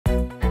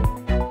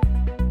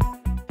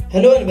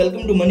Hello and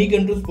welcome to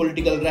Moneycontrol's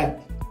Political Wrap.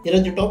 Here are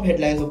the top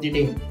headlines of the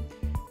day.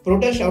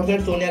 Protest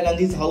outside Sonia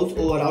Gandhi's house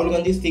over Rahul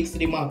Gandhi's Sikh's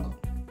remark.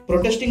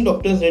 Protesting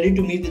doctors ready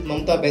to meet with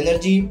Mamata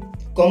Banerjee.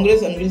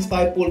 Congress unveils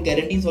 5 poll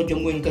guarantees for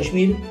Jammu and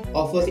Kashmir,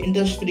 offers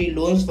interest-free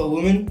loans for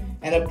women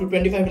and up to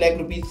 25 lakh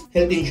rupees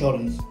health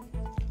insurance.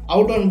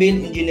 Out on bail,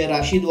 engineer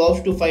Rashid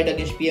vows to fight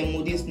against PM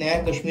Modi's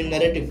Naya Kashmir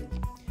narrative.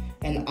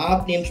 And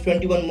AAP names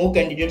 21 more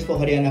candidates for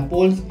Haryana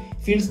polls,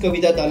 fields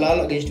Kavita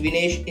Dalal against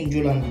Vinesh in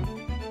Julana.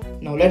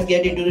 Now let's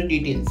get into the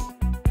details.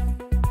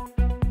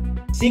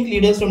 Sikh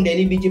leaders from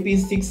Delhi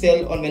BJP's Sikh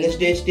cell on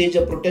Wednesday staged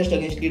a protest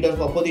against leader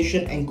of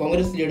opposition and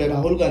Congress leader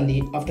Rahul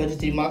Gandhi after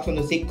his remarks on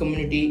the Sikh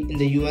community in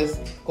the US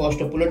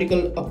caused a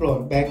political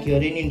uproar back here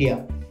in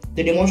India.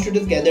 The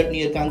demonstrators gathered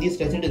near Gandhi's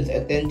residence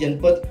at 10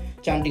 Janpath,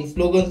 chanting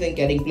slogans and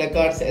carrying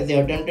placards as they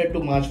attempted to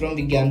march from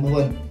Vigyan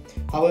Bhavan.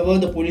 However,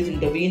 the police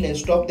intervened and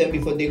stopped them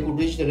before they could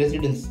reach the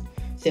residence.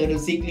 Several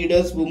Sikh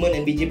leaders, women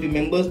and BJP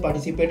members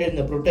participated in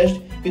the protest,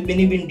 with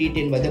many being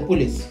detained by the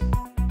police.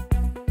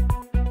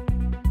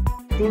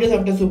 2 days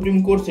after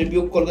Supreme Court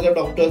rebuked Kolkata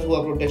doctors who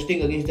are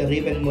protesting against the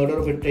rape and murder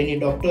of a trainee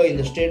doctor in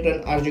the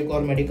state-run RJ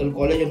Kaur Medical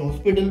College and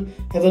Hospital,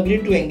 have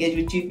agreed to engage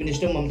with Chief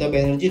Minister Mamata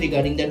Banerjee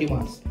regarding their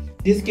demands.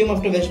 This came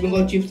after West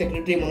Bengal Chief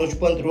Secretary Manoj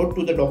Pant wrote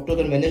to the doctors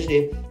on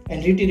Wednesday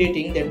and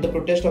reiterating that the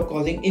protests are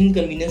causing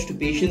inconvenience to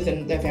patients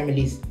and their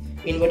families.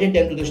 Invited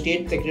them to the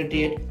state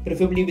secretariat,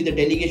 preferably with a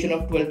delegation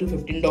of 12 to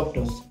 15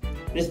 doctors.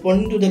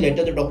 Responding to the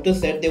letter, the doctors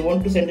said they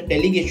want to send a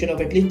delegation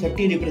of at least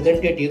 30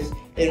 representatives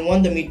and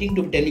want the meeting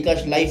to be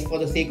telecast live for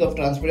the sake of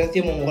transparency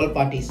among all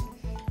parties.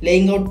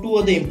 Laying out 2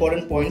 other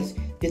important points,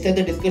 they said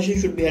the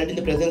discussion should be held in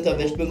the presence of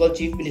West Bengal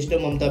Chief Minister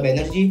Mamata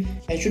Banerjee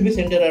and should be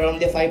centered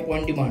around their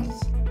 5-point demands.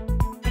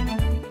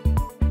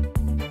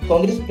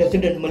 Congress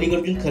President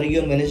Mallikarjun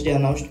Kharge on Wednesday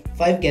announced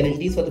 5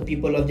 guarantees for the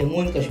people of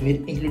Jammu and Kashmir,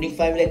 including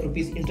 5 lakh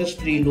rupees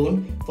interest-free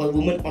loan for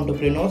women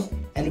entrepreneurs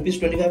and rupees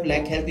 25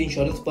 lakh health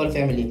insurance per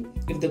family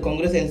if the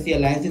Congress-NC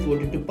alliance is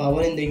voted to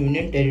power in the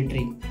Union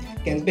Territory.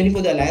 Campaigning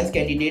for the alliance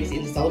candidates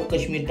in South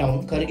Kashmir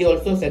town, Kharge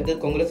also said the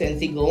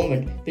Congress-NC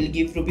government will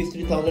give rupees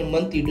 3,000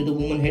 monthly to the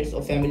women heads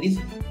of families,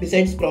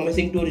 besides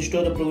promising to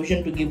restore the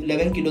provision to give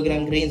 11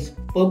 kg grains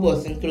per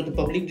person through the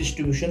public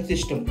distribution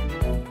system.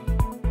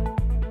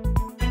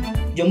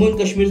 Jammu and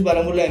Kashmir's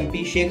Baramulla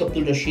MP Sheikh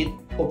Abdul Rashid,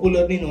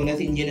 popularly known as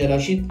Engineer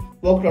Rashid,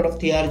 walked out of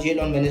Tihar jail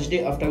on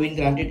Wednesday after being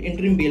granted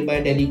interim bail by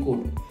a Delhi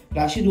court.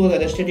 Rashid was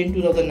arrested in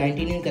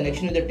 2019 in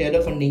connection with the terror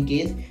funding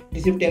case,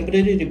 received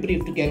temporary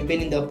reprieve to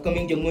campaign in the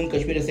upcoming Jammu and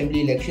Kashmir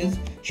Assembly elections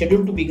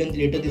scheduled to begin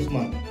later this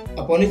month.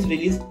 Upon his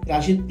release,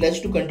 Rashid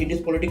pledged to continue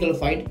his political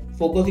fight,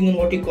 focusing on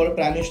what he called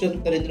Prime Minister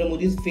Narendra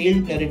Modi's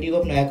failed narrative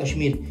of Naya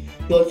Kashmir.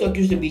 He also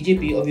accused the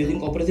BJP of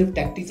using oppressive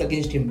tactics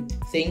against him,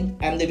 saying,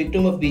 "I am the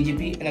victim of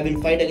BJP and I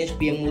will fight against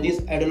PM Modi's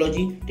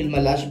ideology till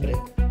my last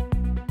breath."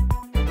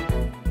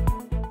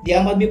 The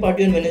Aam Aadmi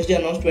Party on Wednesday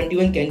announced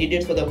 21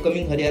 candidates for the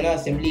upcoming Haryana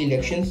Assembly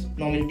elections,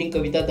 nominating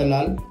Kavita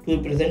Dalal to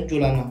represent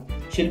Julana.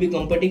 She will be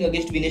competing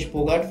against Vinesh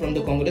from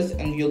the Congress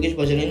and Yogesh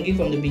Bajrangi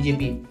from the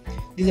BJP.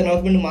 This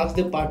announcement marks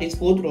the party's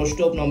 4th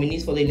roster of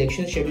nominees for the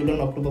elections scheduled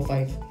on October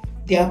 5.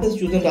 The AAP has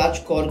chosen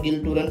Raj Kaur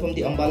Gill to run from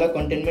the Ambala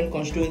Cantonment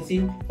constituency,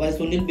 while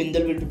Sunil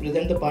Bindal will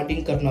represent the party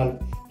in Karnal.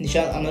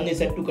 Nishan Anand is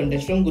set to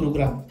contest from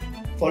Gurugram.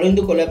 Following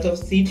the collapse of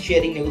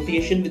seat-sharing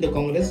negotiation with the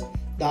Congress,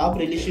 the AAP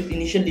released its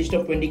initial list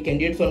of 20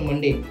 candidates on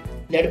Monday.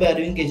 Led by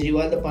Arvind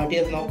Kejriwal, the party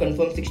has now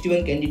confirmed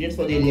 61 candidates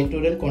for the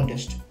electoral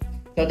contest.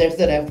 Now that's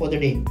the wrap for the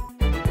day.